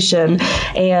moderation.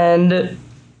 And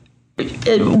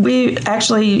we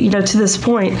actually, to this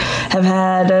point, have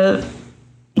had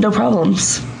no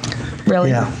problems, really.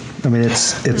 Yeah. I mean,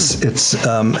 it's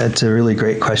a really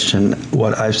great question.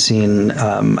 What I've seen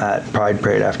at Pride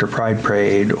Parade after Pride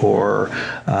Parade, or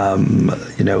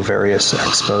various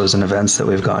expos and events that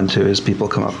we've gone to, is people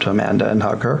come up to Amanda and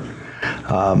hug her.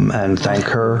 And thank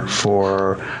her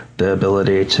for the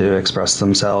ability to express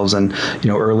themselves. And,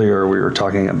 earlier we were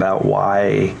talking about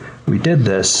why we did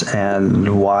this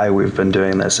and why we've been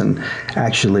doing this. And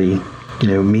actually,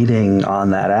 meeting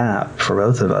on that app for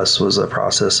both of us was a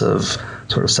process of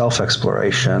sort of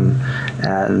self-exploration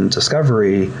and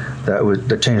discovery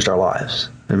that changed our lives.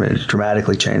 I mean, it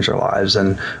dramatically changed our lives.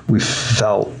 And we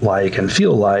felt like and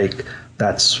feel like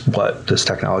that's what this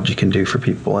technology can do for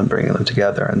people and bringing them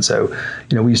together. And so,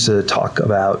 we used to talk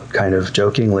about kind of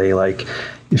jokingly, like,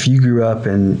 if you grew up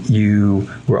and you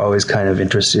were always kind of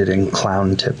interested in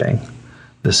clown tipping,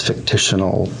 this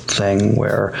fictional thing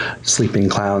where sleeping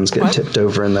clowns get tipped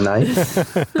over in the night.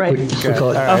 Right. We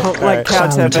call it like cow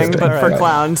tipping, but for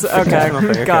clowns. Okay,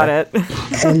 got it.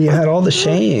 And you had all the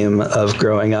shame of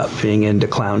growing up being into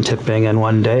clown tipping, and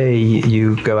one day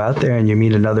you go out there and you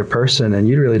meet another person and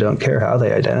you really don't care how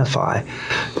they identify.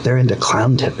 They're into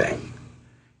clown tipping.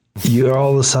 You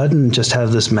all of a sudden just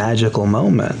have this magical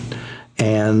moment.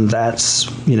 And that's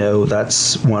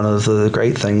one of the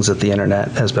great things that the internet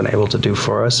has been able to do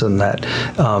for us, and that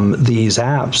these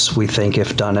apps, we think,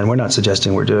 if done, and we're not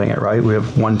suggesting we're doing it right, we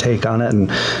have one take on it,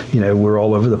 and we're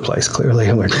all over the place clearly,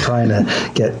 and we're trying to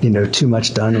get too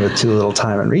much done with too little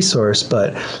time and resource.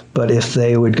 But if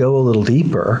they would go a little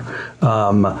deeper,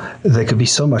 they could be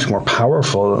so much more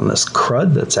powerful than this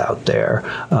crud that's out there,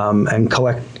 and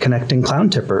connecting clown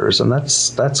tippers, and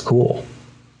that's cool.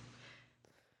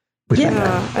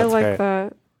 Yeah, I like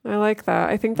that. I like that.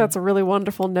 I think that's a really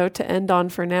wonderful note to end on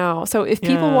for now. So if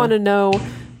people want to know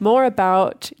more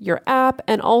about your app,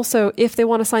 and also if they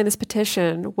want to sign this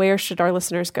petition, where should our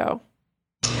listeners go?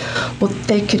 Well,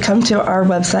 they could come to our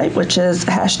website, which is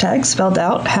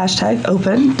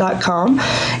 #open.com,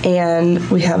 and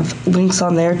we have links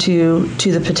on there to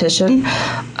the petition.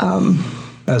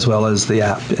 As well as the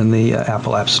app in the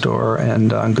Apple App Store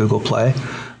and on Google Play.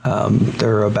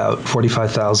 There are about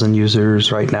 45,000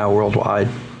 users right now worldwide,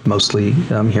 mostly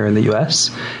here in the U.S.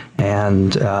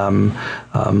 And on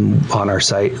our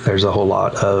site, there's a whole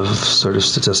lot of sort of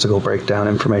statistical breakdown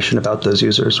information about those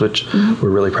users, which we're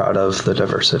really proud of, the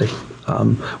diversity,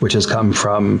 which has come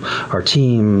from our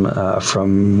team,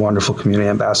 from wonderful community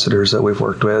ambassadors that we've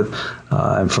worked with,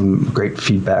 and from great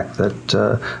feedback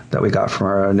that we got from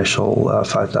our initial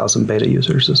 5,000 beta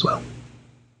users as well.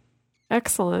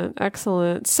 Excellent.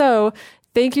 Excellent. So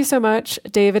thank you so much,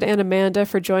 David and Amanda,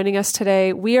 for joining us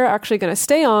today. We are actually going to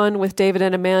stay on with David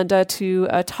and Amanda to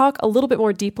talk a little bit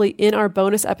more deeply in our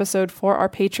bonus episode for our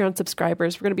Patreon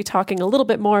subscribers. We're going to be talking a little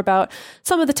bit more about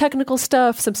some of the technical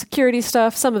stuff, some security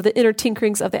stuff, some of the inner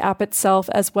tinkerings of the app itself,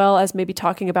 as well as maybe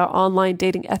talking about online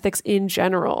dating ethics in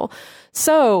general.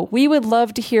 So we would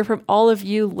love to hear from all of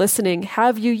you listening.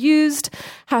 Have you used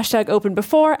 #open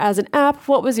before as an app?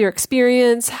 What was your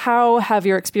experience? How have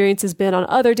your experiences been on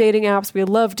other dating apps? We'd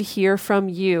love to hear from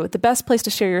you. The best place to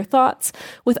share your thoughts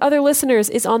with other listeners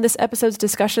is on this episode's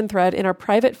discussion thread in our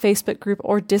private Facebook group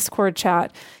or Discord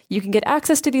chat. You can get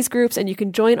access to these groups, and you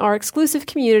can join our exclusive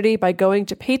community by going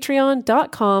to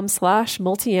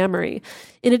patreon.com/multiamory.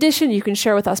 In addition, you can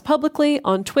share with us publicly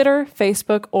on Twitter,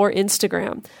 Facebook, or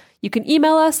Instagram. You can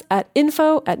email us at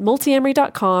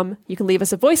info@multiamory.com. You can leave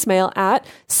us a voicemail at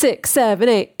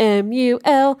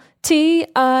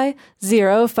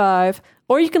 678-MULTI-05,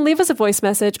 or you can leave us a voice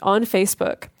message on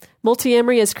Facebook.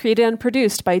 Multiamory is created and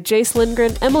produced by Jace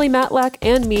Lindgren, Emily Matlack,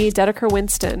 and me, Dedeker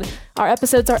Winston. Our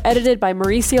episodes are edited by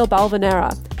Mauricio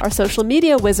Balvanera. Our social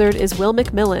media wizard is Will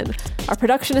McMillan. Our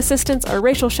production assistants are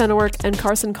Rachel Shennework and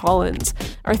Carson Collins.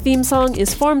 Our theme song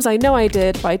is Forms I Know I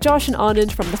Did by Josh and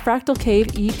Anand from the Fractal Cave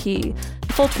EP.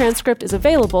 The full transcript is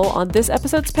available on this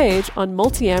episode's page on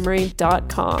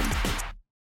multiamory.com.